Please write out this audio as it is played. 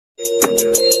Hello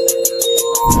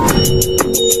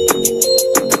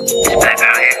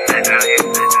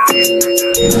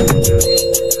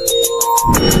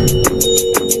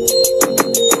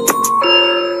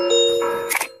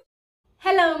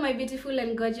my beautiful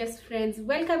and gorgeous friends,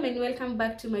 welcome and welcome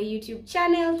back to my YouTube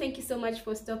channel. Thank you so much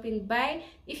for stopping by.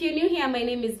 If you're new here, my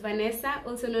name is Vanessa,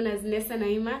 also known as Nessa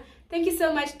Naima. Thank you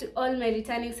so much to all my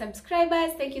returning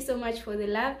subscribers. Thank you so much for the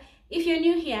love. If you're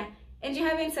new here and you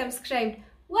haven't subscribed,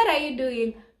 what are you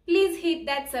doing? Please hit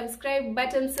that subscribe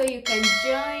button so you can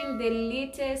join the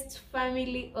latest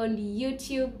family on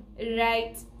YouTube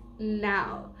right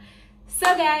now. So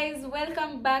guys,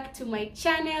 welcome back to my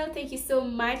channel. Thank you so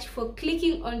much for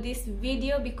clicking on this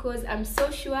video, because I'm so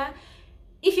sure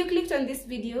if you clicked on this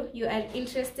video you are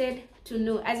interested to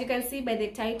know. As you can see by the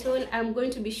title, I'm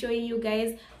going to be showing you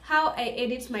guys how I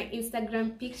edit my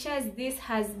Instagram pictures. This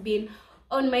has been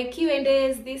on my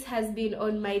Q&As, this has been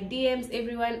on my DMs.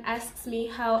 Everyone asks me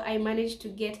how I managed to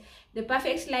get the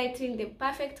perfect lighting, the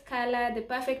perfect color, the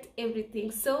perfect everything.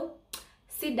 So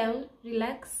sit down,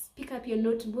 relax, pick up your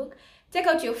notebook, take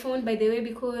out your phone, by the way,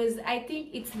 because I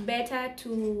think it's better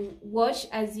to watch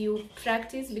as you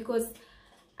practice, because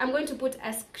I'm going to put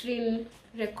a screen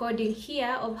recording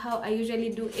here of how I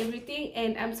usually do everything,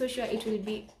 and I'm so sure it will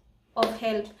be of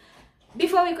help.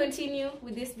 Before we continue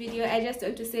with this video, I just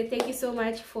want to say thank you so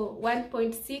much for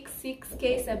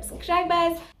 1.66k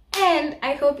subscribers. And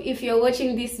I hope if you're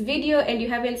watching this video and you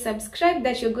haven't subscribed,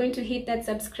 that you're going to hit that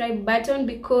subscribe button,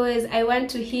 because I want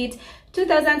to hit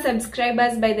 2,000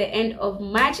 subscribers by the end of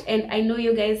March, and I know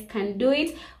you guys can do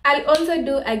it. I'll also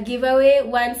do a giveaway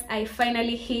once I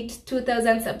finally hit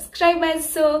 2,000 subscribers.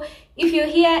 So if you're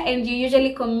here and you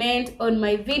usually comment on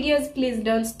my videos, please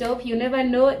don't stop. You never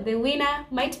know, the winner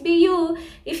might be you.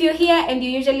 If you're here and you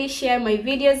usually share my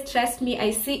videos, trust me,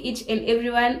 I see each and every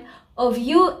one of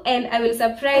you, and I will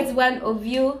surprise one of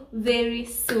you very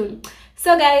soon.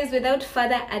 So guys, without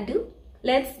further ado,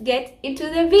 let's get into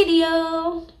the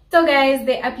video. So guys,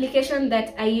 the application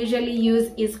that I usually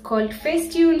use is called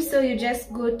Facetune. So you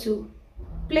just go to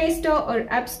Play Store or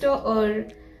App Store or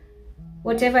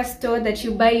whatever store that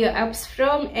you buy your apps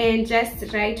from, and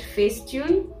just write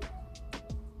Facetune.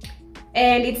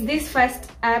 And it's this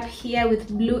first app here with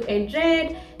blue and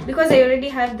red. Because I already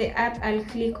have the app, I'll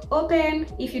click open.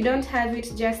 If you don't have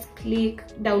it, just click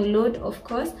download, of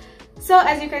course. So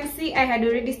as you can see, I had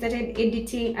already started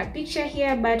editing a picture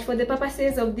here, but for the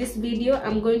purposes of this video,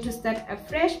 I'm going to start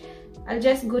afresh. I'll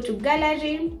just go to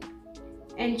gallery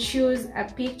and choose a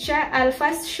picture. I'll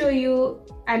first show you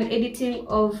an editing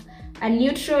of a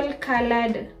neutral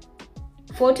colored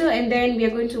photo, and then we are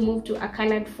going to move to a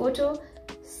colored photo.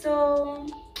 So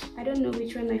I don't know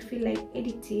which one I feel like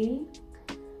editing.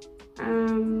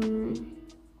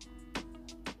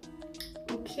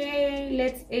 Okay,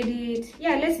 let's edit.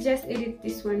 Yeah, let's just edit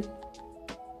this one.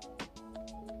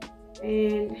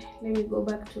 And let me go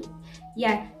back to,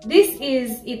 yeah, this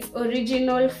is its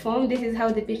original form. This is how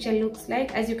the picture looks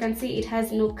like. As you can see, it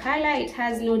has no color, it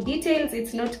has no details,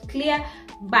 it's not clear,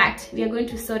 but we are going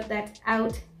to sort that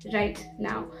out right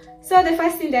now. So the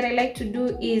first thing that I like to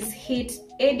do is hit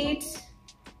edit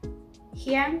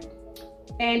here,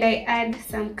 and I add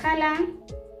some color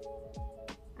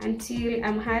until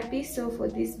I'm happy. So for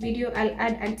this video, I'll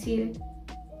add until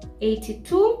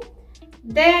 82,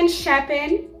 then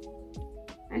sharpen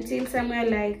until somewhere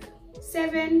like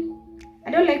 7.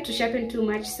 I don't like to sharpen too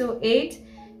much, so 8.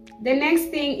 The next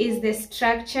thing is the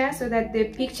structure, so that the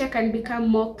picture can become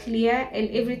more clear and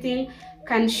everything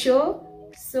can show.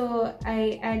 So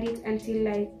I add it until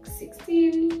like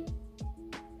 16,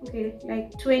 okay,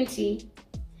 like 20.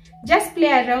 Just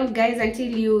play around, guys, until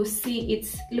you see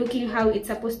it's looking how it's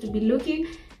supposed to be looking.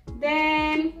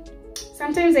 Then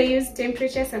sometimes I use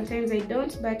temperature, sometimes I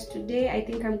don't, but today I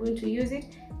think I'm going to use it.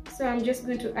 So I'm just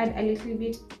going to add a little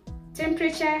bit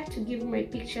temperature to give my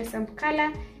picture some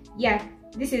color. Yeah,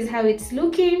 this is how it's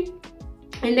looking.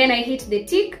 And then I hit the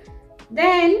tick.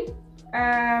 Then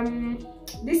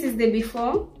this is the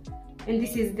before and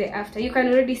this is the after. You can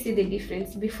already see the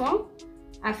difference, before,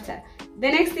 after. The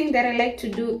next thing that I like to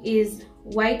do is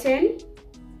whiten,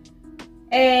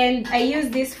 and I use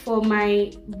this for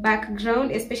my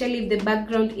background, especially if the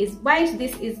background is white.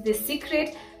 This is the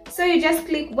secret. So you just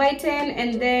click whiten,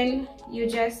 and then you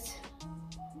just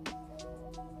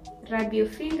rub your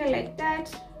finger like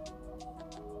that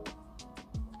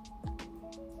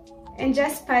and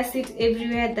just pass it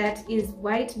everywhere that is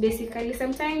white, basically.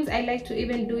 Sometimes I like to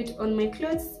even do it on my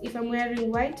clothes if I'm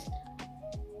wearing white.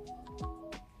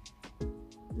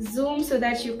 Zoom so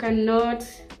that you cannot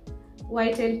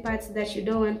whiten parts that you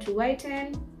don't want to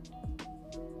whiten.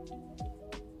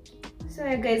 So So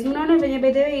yeah guys, mnaona venye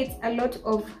by the way it's a lot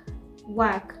of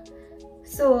work.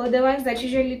 So the ones that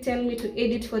usually tell me to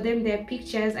edit for them their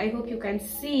pictures, I hope you can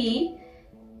see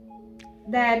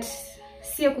that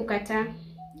sio kukata.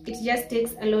 It just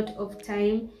takes a lot of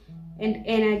time and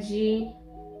energy,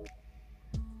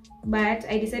 but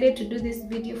I decided to do this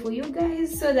video for you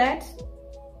guys so that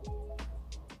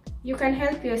you can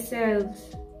help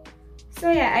yourselves.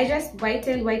 So yeah, I just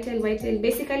whiten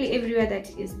basically everywhere that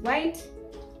is white.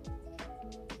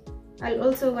 I'll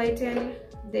also whiten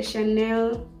the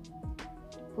Chanel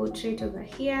portrait over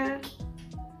here.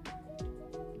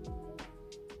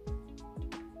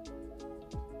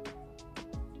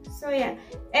 So yeah,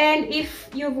 and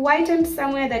if you've whitened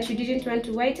somewhere that you didn't want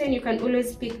to whiten, you can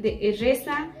always pick the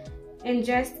eraser and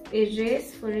just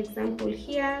erase. For example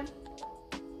here,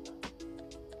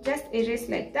 just erase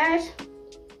like that.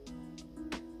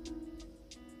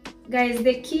 Guys,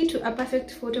 the key to a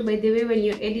perfect photo, by the way, when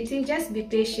you're editing, just be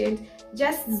patient.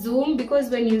 Just zoom, because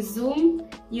when you zoom,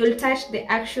 you'll touch the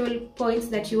actual points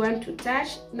that you want to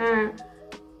touch. Now,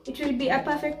 it will be a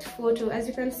perfect photo. As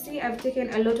you can see, I've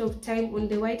taken a lot of time on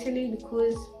the whitening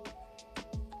because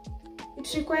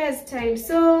it requires time.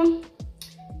 So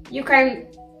you can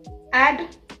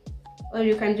add or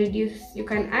you can reduce. You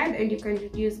can add and you can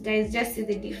reduce. Guys, just see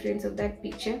the difference of that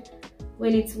picture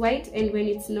when it's white and when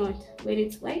it's not. When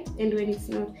it's white and when it's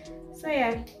not. So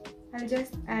yeah, I'll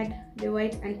just add the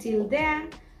white until there.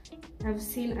 I've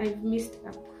seen I've missed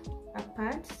a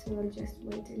part, so I'll just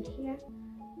whiten here.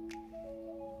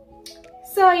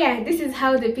 So yeah, this is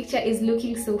how the picture is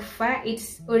looking so far. It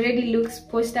already looks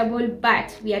postable,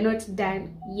 but we are not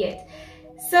done yet.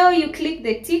 So you click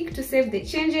the tick to save the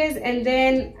changes, and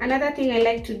then another thing I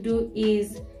like to do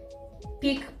is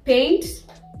pick paint,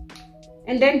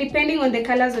 and then depending on the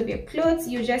colors of your clothes,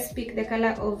 you just pick the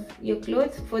color of your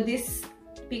clothes. For this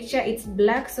picture it's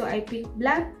black, so I pick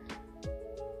black,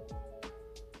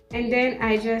 and then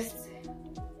I just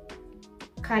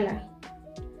color.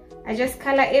 I just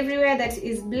color everywhere that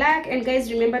is black. And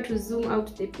guys, remember to zoom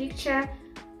out the picture.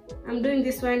 I'm doing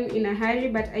this one in a hurry,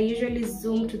 but I usually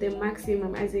zoom to the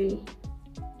maximum, as in,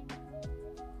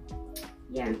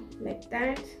 yeah, like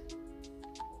that.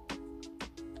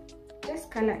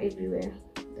 Just color everywhere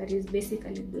that is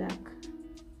basically black.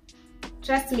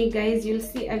 Trust me guys, you'll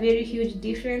see a very huge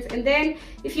difference. And then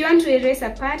if you want to erase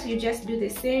a part, you just do the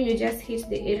same. You just hit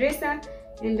the eraser,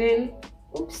 and then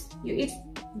oops, you hit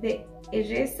the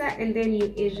eraser, and then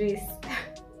you erase.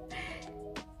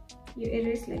 You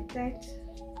erase like that,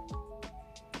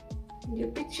 and your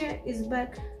picture is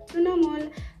back to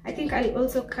normal. I think I'll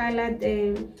also color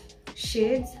the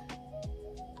shades,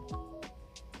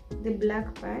 the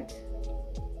black part,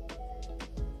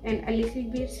 and a little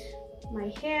bit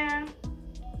my hair.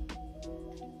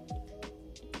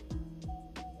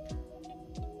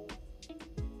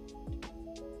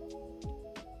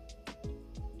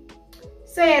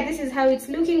 So yeah, this is how it's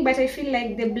looking, but I feel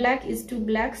like the black is too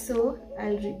black, so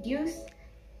I'll reduce.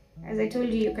 As I told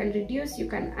you, you can reduce, you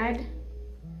can add.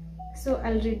 So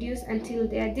I'll reduce until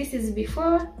there. This is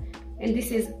before and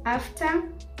this is after.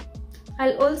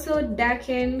 I'll also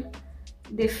darken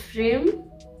the frame.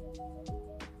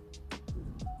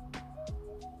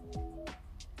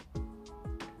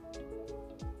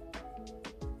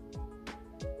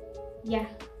 Yeah,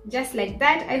 just like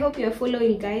that. I hope you're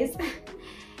following, guys.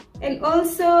 And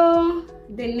also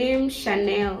the name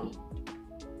Chanel.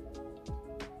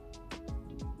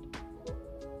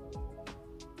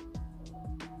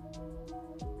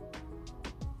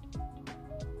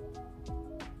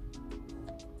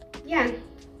 Yeah,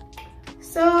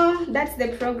 so that's the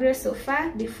progress so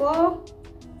far, before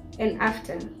and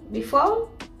after. Before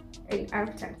and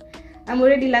after. I'm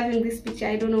already loving this picture.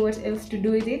 I don't know what else to do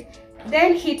with it.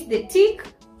 Then hit the tick.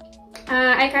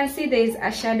 I can see there is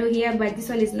a shadow here, but this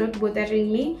one is not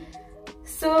bothering me.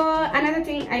 So another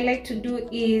thing I like to do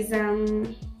is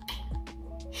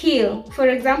heal. For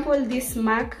example, this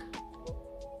mark,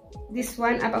 this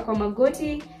one upper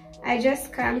magoti, I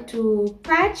just come to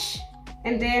patch,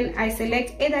 and then I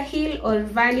select either heal or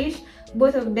vanish.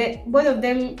 Both of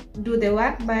them do the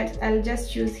work, but I'll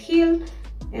just choose heal,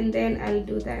 and then I'll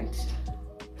do that,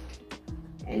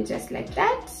 and just like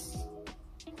that,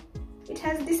 it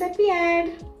has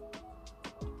disappeared.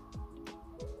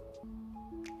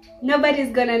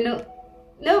 Nobody's gonna know.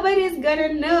 Nobody's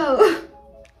gonna know.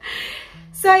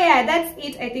 So yeah, that's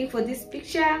it, I think, for this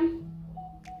picture.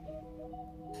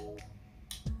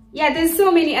 Yeah, there's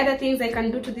so many other things I can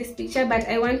do to this picture, but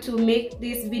I want to make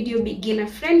this video beginner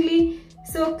friendly.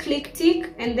 So click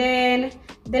tick, and then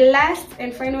the last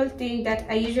and final thing that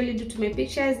I usually do to my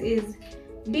pictures is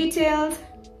details.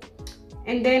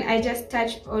 and then I just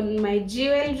touch on my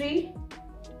jewelry.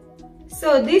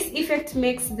 So this effect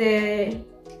makes the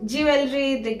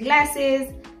jewelry, the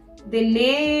glasses, the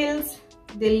nails,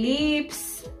 the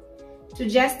lips to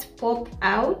just pop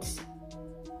out.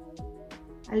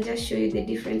 I'll just show you the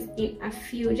difference in a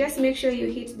few. Just make sure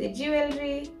you hit the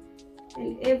jewelry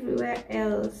and everywhere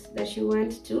else that you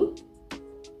want to.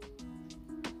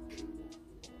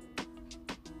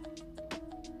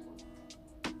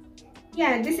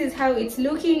 Yeah, this is how it's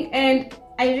looking, and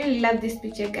I really love this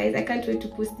picture, guys. I can't wait to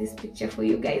post this picture for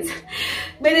you guys.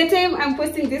 By the time I'm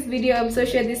posting this video, I'm so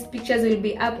sure these pictures will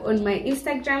be up on my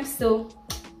Instagram, so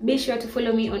be sure to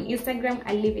follow me on Instagram.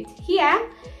 I'll leave it here.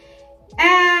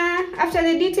 After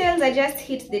the details, I just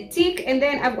hit the tick, and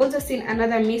then I've also seen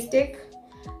another mistake.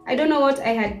 I don't know what I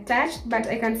had touched, but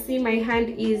I can see my hand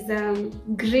is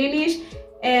greenish,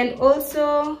 and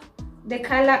also the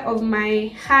color of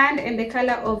my hand and the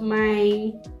color of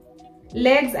my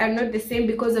legs are not the same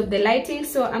because of the lighting.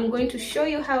 So I'm going to show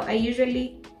you how I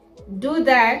usually do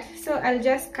that. So I'll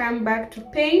just come back to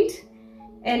paint,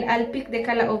 and I'll pick the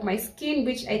color of my skin,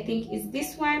 which I think is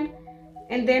this one,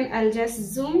 and then I'll just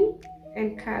zoom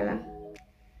and color,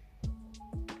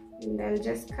 and I'll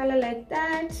just color like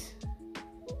that.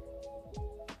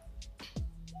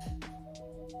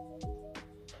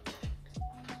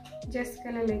 Just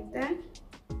color like that,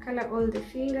 color all the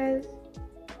fingers.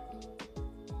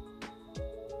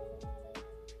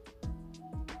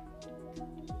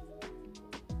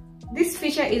 This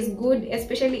feature is good,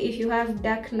 especially if you have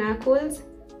dark knuckles.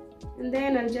 And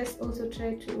then I'll just also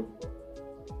try to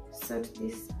sort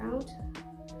this out,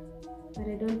 but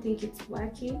I don't think it's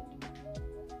working.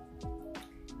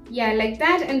 Yeah, like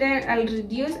that. And then I'll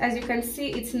reduce. As you can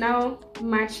see, it's now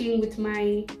matching with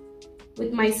my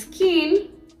skin.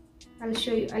 I'll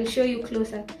show you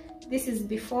closer. This is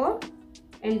before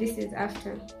and this is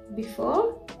after.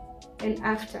 Before and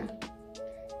after.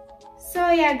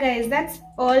 So yeah, guys, that's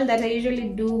all that I usually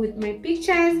do with my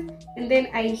pictures. And then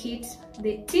I hit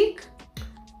the tick.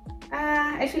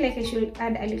 I feel like I should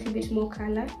add a little bit more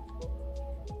color.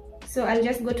 So I'll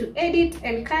just go to edit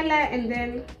and color, and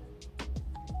then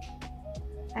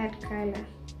add color.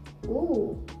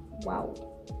 Oh, wow.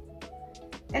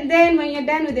 And then when you're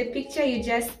done with the picture, you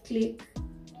just click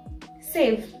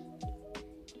save,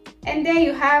 and there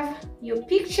you have your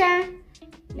picture.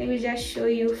 Let me just show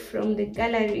you from the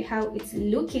gallery how it's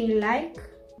looking like.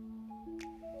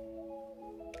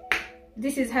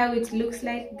 This is how it looks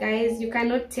like, guys. You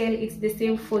cannot tell it's the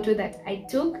same photo that I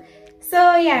took.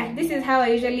 So yeah, this is how I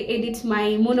usually edit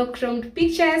my monochromed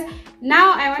pictures.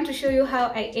 Now I want to show you how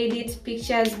I edit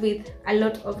pictures with a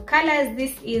lot of colors.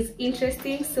 This is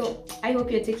interesting, so I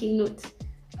hope you're taking note.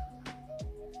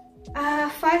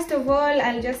 First of all,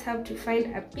 I'll just have to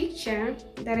find a picture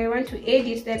that I want to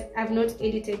edit that I've not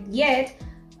edited yet.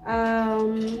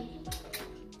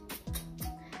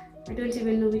 I don't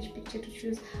even know which picture to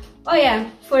choose. Oh yeah,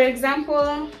 for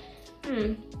example,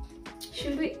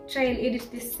 should we try and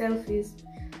edit these selfies?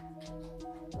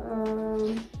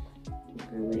 Okay,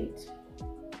 wait.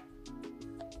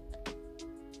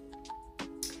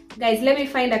 Guys, let me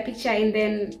find a picture and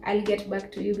then I'll get back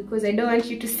to you, because I don't want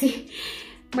you to see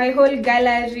my whole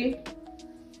gallery.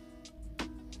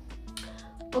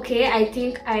 Okay, I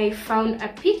think I found a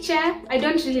picture. I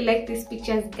don't really like these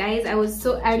pictures, guys. I was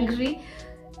so angry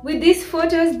with these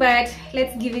photos, but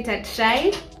let's give it a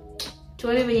try.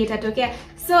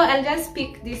 So I'll just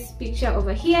pick this picture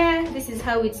over here. This is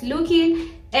how it's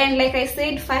looking, and like I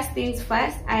said, first things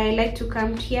first, I like to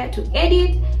come here to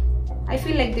edit. I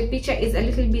feel like the picture is a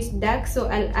little bit dark, so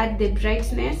I'll add the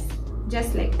brightness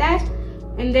just like that,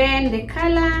 and then the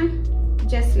color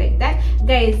just like that.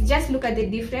 Guys, just look at the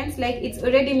difference. Like, it's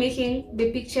already making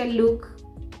the picture look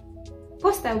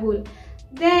postable.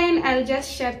 Then I'll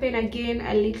just sharpen again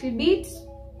a little bit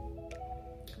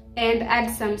and add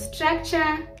some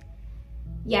structure.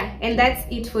 Yeah, and that's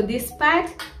it for this part.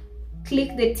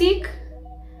 Click the tick.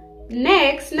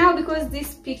 Next, now because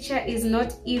this picture is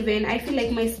not even, I feel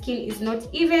like my skin is not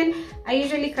even, I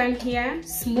usually come here,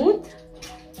 smooth,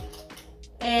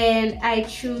 and I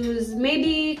choose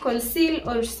maybe conceal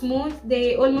or smooth.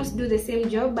 They almost do the same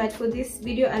job, but for this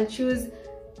video I'll choose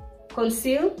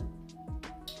conceal.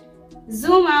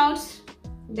 Zoom out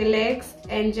the legs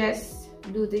and just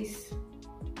do this.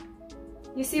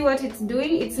 You see what it's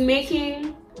doing? It's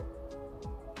making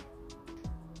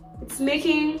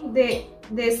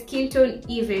the skin tone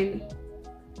even,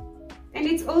 and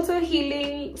it's also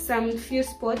healing some few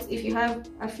spots if you have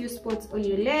a few spots on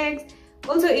your legs.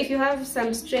 Also, if you have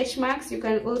some stretch marks, you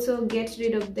can also get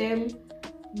rid of them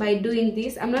by doing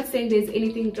this. I'm not saying there's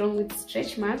anything wrong with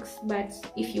stretch marks, but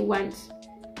if you want.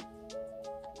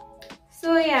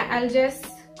 So yeah, I'll just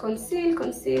conceal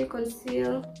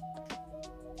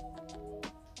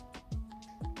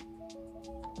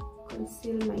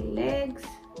my legs.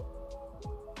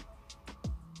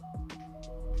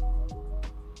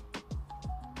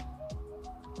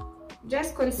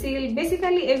 Just conceal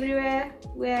basically everywhere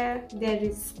where there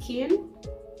is skin.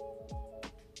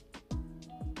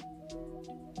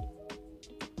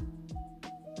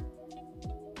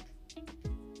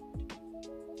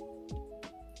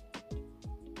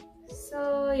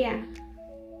 So yeah,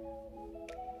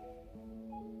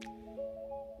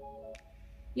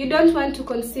 you don't want to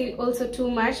conceal also too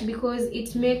much because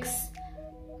it makes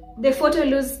the photo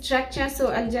lose structure. So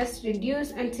I'll just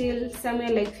reduce until somewhere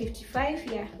like 55,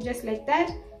 yeah, just like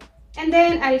that, and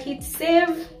then I'll hit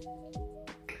save.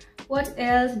 What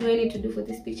else do I need to do for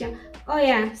this picture? Oh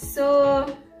yeah, so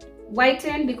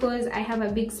whiten, because I have a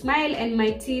big smile and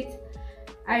my teeth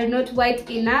are not white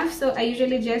enough, so I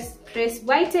usually just press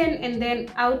whiten and then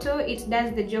auto. It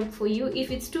does the job for you. If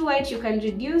it's too white, you can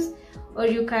reduce or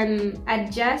you can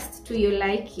adjust to your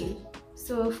liking.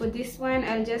 So for this one,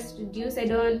 I'll just reduce. I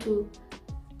don't want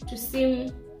to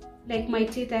seem like my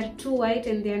teeth are too white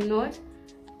and they're not.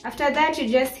 After that, you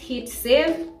just hit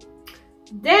save.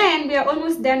 Then we are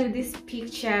almost done with this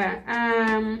picture.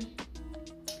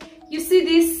 You see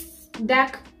these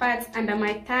dark parts under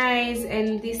my thighs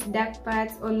and these dark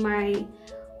parts on my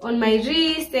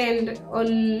wrist and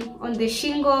on the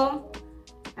shingle.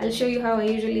 I'll show you how I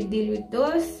usually deal with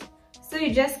those. So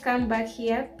you just come back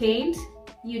here, paint.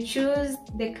 You choose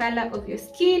the color of your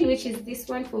skin, which is this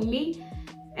one for me,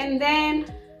 and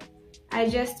then I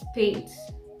just paint.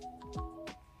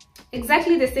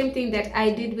 Exactly the same thing that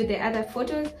I did with the other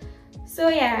photos. So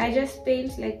yeah, I just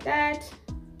paint like that.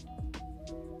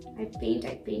 I paint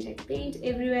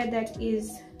everywhere that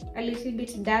is a little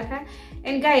bit darker.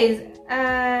 And guys,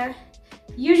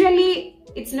 usually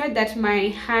it's not that my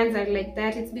hands are like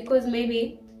that, it's because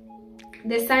maybe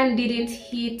the sun didn't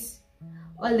hit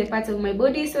all the parts of my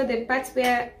body, so the parts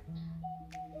where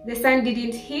the sun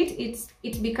didn't hit,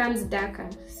 it becomes darker.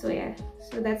 So yeah,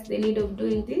 so that's the need of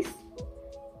doing this.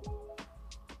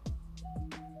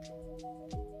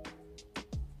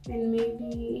 And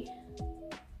maybe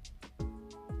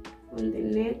on the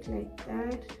neck like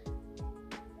that,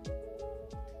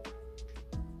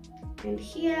 and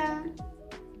here,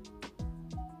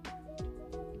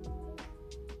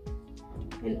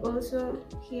 and also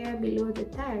here below the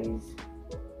thighs.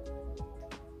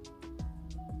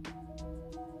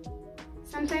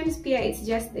 Sometimes pia it's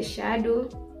just the shadow.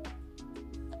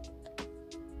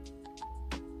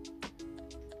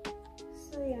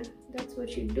 So yeah, that's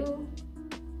what you do.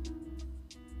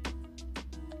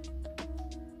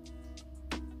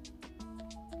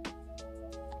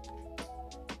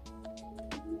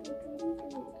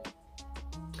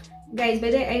 Guys,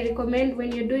 by the way, I recommend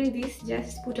when you're doing this,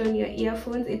 just put on your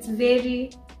earphones. It's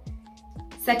very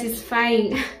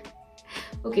satisfying.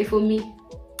 Okay, for me,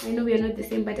 I know we are not the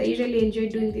same, but I usually enjoy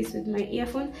doing this with my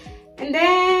earphones. And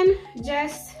then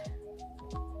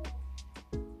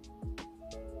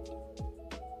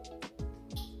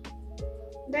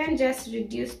just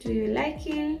reduce to your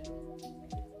liking.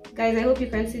 Guys, I hope you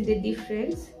can see the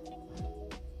difference.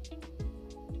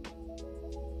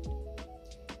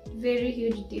 Very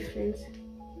huge difference.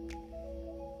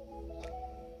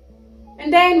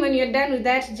 And then when you're done with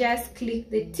that, just click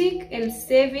the tick and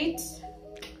save it.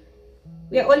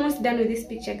 We are almost done with this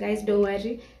picture, guys, don't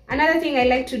worry. Another thing I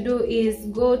like to do is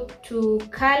go to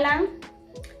color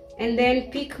and then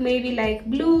pick maybe like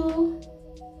blue.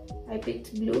 I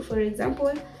picked blue, for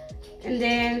example, and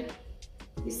then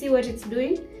you see what it's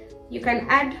doing. You can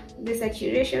add the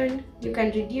saturation, you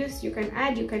can reduce, you can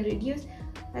add, you can reduce.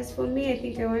 As for me, I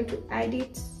think I want to add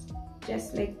it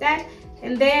just like that.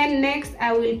 And then next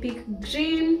I will pick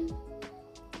green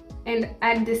and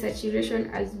add the saturation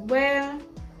as well.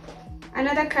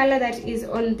 Another color that is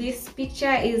on this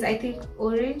picture is, I think,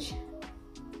 orange,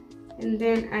 and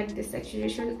then add the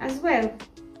saturation as well.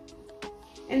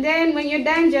 And then when you're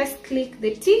done, just click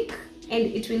the tick and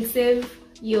it will save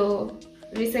your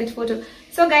recent photo.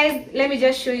 So guys, let me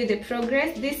just show you the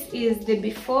progress. This is the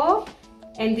before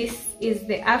and this is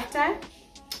the after,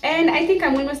 and I think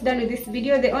I'm almost done with this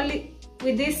video. The only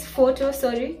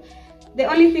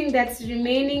thing that's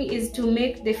remaining is to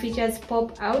make the features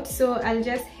pop out. So I'll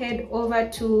just head over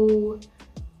to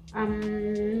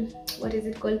what is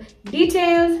it called,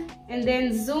 details, and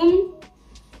then zoom.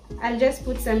 I'll just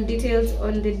put some details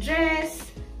on the dress,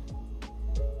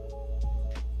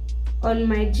 on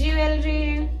my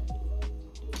jewelry,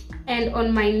 and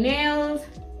on my nails,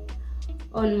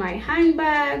 on my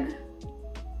handbag,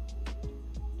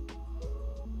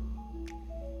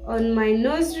 on my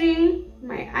nose ring,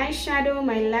 my eyeshadow,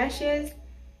 my lashes,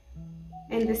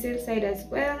 and the same side as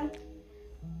well,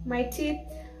 my teeth,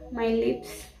 my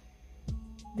lips,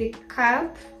 the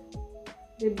cap,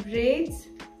 the braids,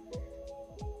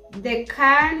 the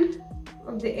can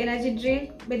of the energy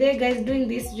drink. By the way guys, doing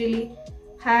this really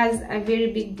has a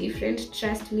very big difference,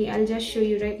 trust me. I'll just show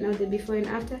you right now the before and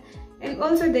after. And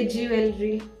also the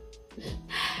jewelry.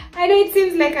 I know it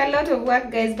seems like a lot of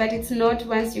work guys, but it's not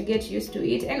once you get used to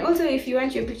it. And also if you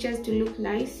want your pictures to look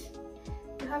nice,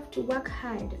 you have to work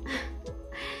hard.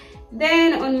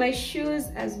 Then on my shoes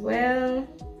as well,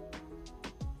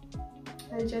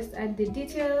 I'll just add the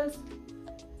details.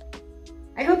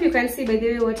 I hope you can see by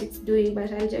the way what it's doing,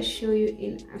 but I'll just show you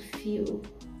in a few.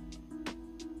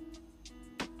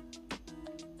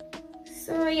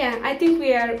 So yeah, I think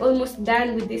we are almost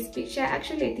done with this picture.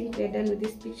 Actually, I think we are done with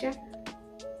this picture.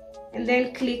 And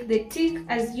then click the tick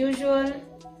as usual.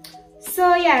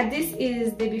 So yeah, this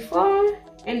is the before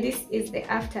and this is the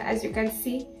after. As you can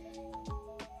see,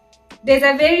 there's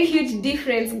a very huge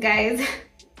difference guys.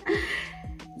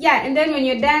 Yeah, and then when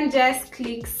you're done, just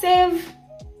click save.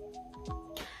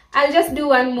 I'll just do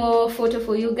one more photo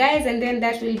for you guys, and then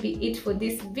that will be it for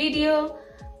this video.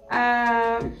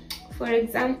 For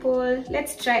example,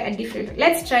 let's try a selfie.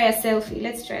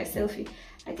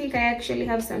 I think I actually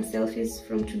have some selfies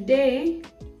from today.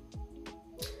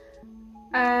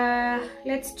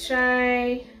 Let's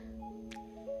try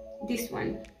this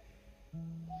one.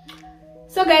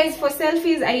 So guys, for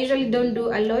selfies I usually don't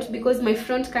do a lot because my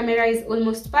front camera is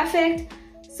almost perfect.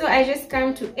 So I just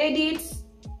come to edit,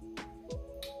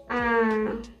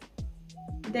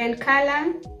 then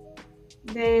color,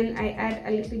 then I add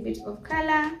a little bit of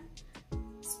color,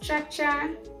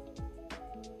 structure.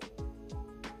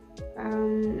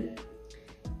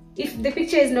 If the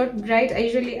picture is not bright, I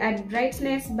usually add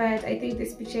brightness, but I think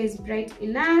this picture is bright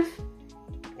enough.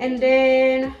 And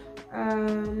then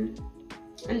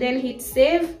hit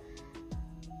save.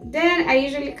 Then I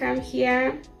usually come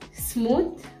here,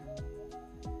 smooth.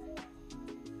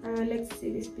 Let's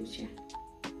see this picture.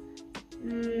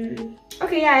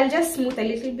 Okay, yeah, I'll just smooth a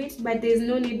little bit, but there's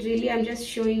no need really, I'm just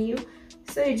showing you.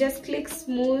 So you just click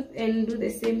smooth and do the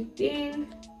same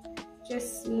thing.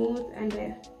 Just smooth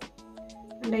under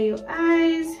your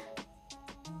eyes,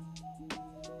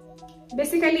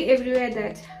 basically everywhere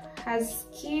that has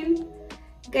skin.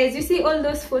 Guys, you see all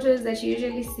those photos that you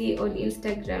usually see on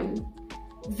Instagram,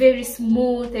 very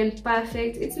smooth and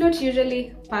perfect. It's not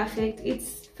usually perfect,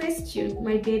 it's Facetune,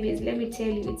 my babies. Let me tell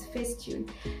you, it's Facetune,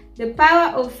 the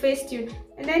power of Facetune.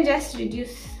 And then just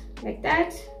reduce like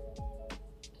that,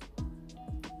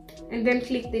 and then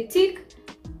click the tick.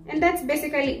 And that's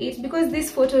basically it, because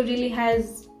this photo really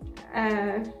has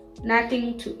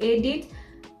nothing to edit.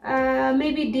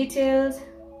 Maybe details,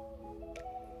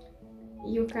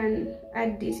 you can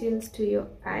add details to your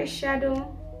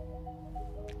eyeshadow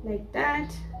like that,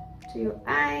 to your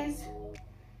eyes,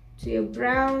 to your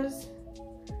brows,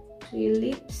 to your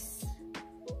lips,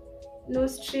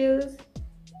 nostrils,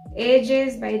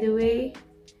 edges by the way,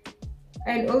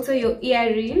 and also your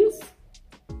earrings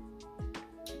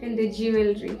and the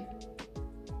jewelry.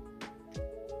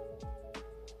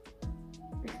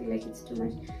 I feel like it's too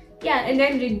much. Yeah, and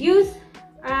then reduce,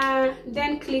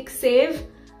 then click save.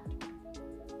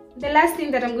 The last thing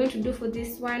that I'm going to do for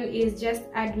this one is just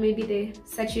add maybe the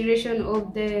saturation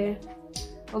of the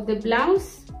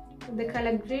blouse, of the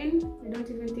color green. I don't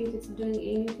even think it's doing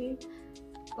anything.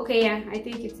 Okay, yeah, I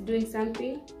think it's doing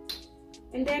something.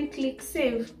 And then click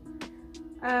save.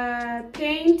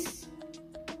 Paint,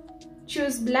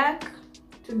 choose black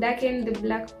to darken the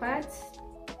black parts,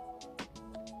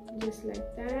 just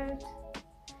like that,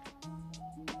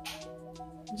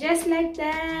 just like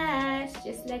that,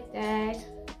 just like that.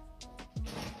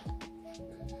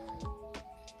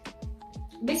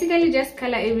 Basically just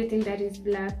color everything that is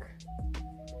black.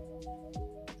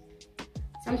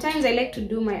 Sometimes I like to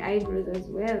do my eyebrows as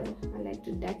well. I like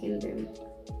to darken them.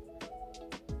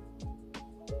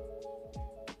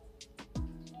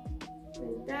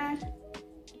 Like that.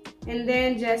 And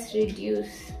then just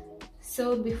reduce.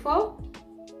 So before,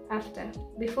 after,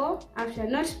 before, after.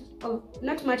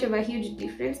 Not much of a huge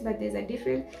difference, but there's a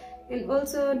difference. And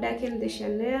also darken the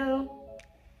Chanel.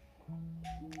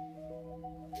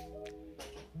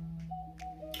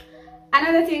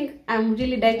 Another thing I'm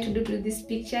really dying to do to this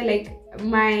picture, like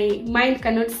my mind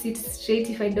cannot sit straight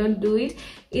if I don't do it,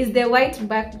 is the white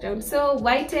background. So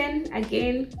whiten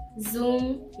again,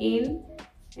 zoom in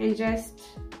and just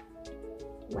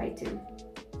whiten.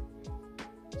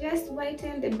 just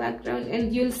whiten the background,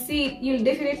 and you'll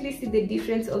definitely see the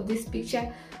difference of this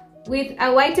picture with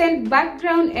a whitened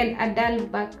background and a dull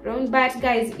background. But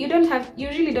guys, you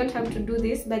really don't have to do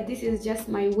this, but this is just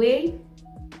my way.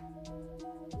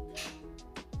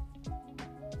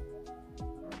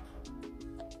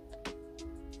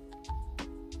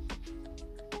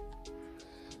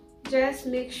 Just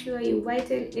make sure you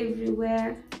whiten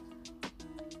everywhere.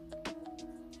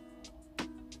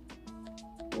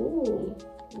 Oh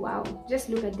wow, just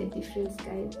look at the difference,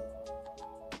 guys.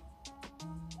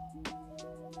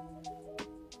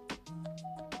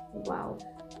 Wow.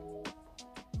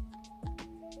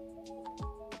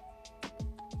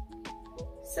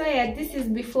 So yeah, this is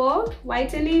before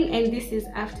whitening and this is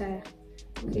after.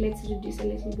 Okay, let's reduce a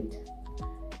little bit.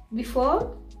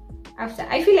 Before, after.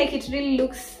 I feel like it really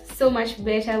looks so much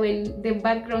better when the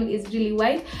background is really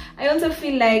white. I also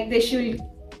feel like they should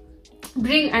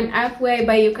bring an app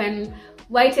whereby you can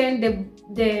whiten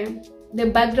the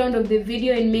background of the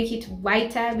video and make it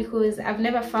whiter, because I've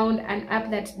never found an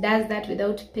app that does that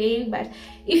without paying. But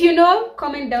if you know,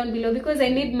 comment down below, because I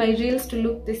need my reels to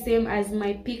look the same as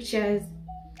my pictures.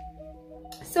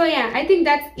 So yeah, I think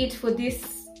that's it for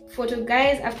this photo,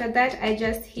 guys. After that, I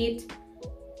just hit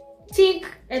tick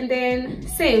and then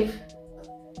save.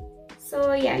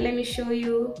 So yeah, let me show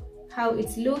you how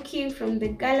it's looking from the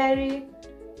gallery.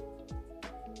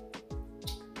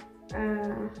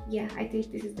 Yeah, I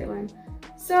think this is the one.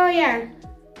 So yeah,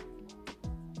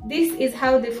 this is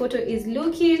how the photo is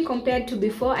looking compared to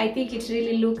before. I think it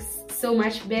really looks so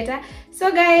much better.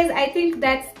 So guys, I think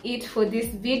that's it for this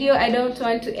video. I don't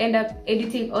want to end up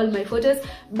editing all my photos,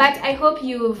 but I hope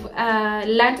you've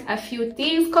learned a few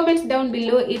things. Comment down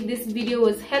below if this video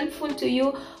was helpful to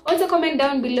you. Also comment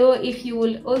down below if you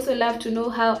would also love to know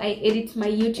how I edit my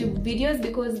YouTube videos,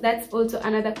 because that's also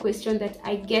another question that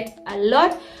I get a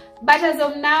lot. But as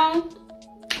of now,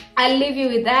 I'll leave you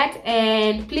with that,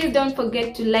 and please don't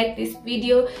forget to like this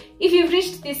video. If you've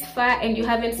reached this far and you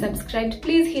haven't subscribed,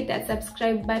 please hit that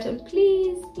subscribe button,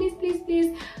 please, please, please,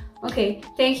 please. Okay,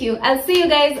 thank you. I'll see you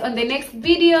guys on the next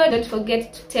video. Don't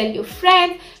forget to tell your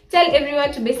friends, tell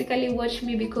everyone to basically watch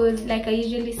me, because like I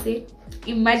usually say,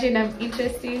 imagine I'm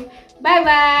interesting.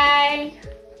 Bye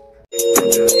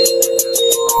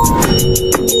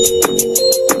bye.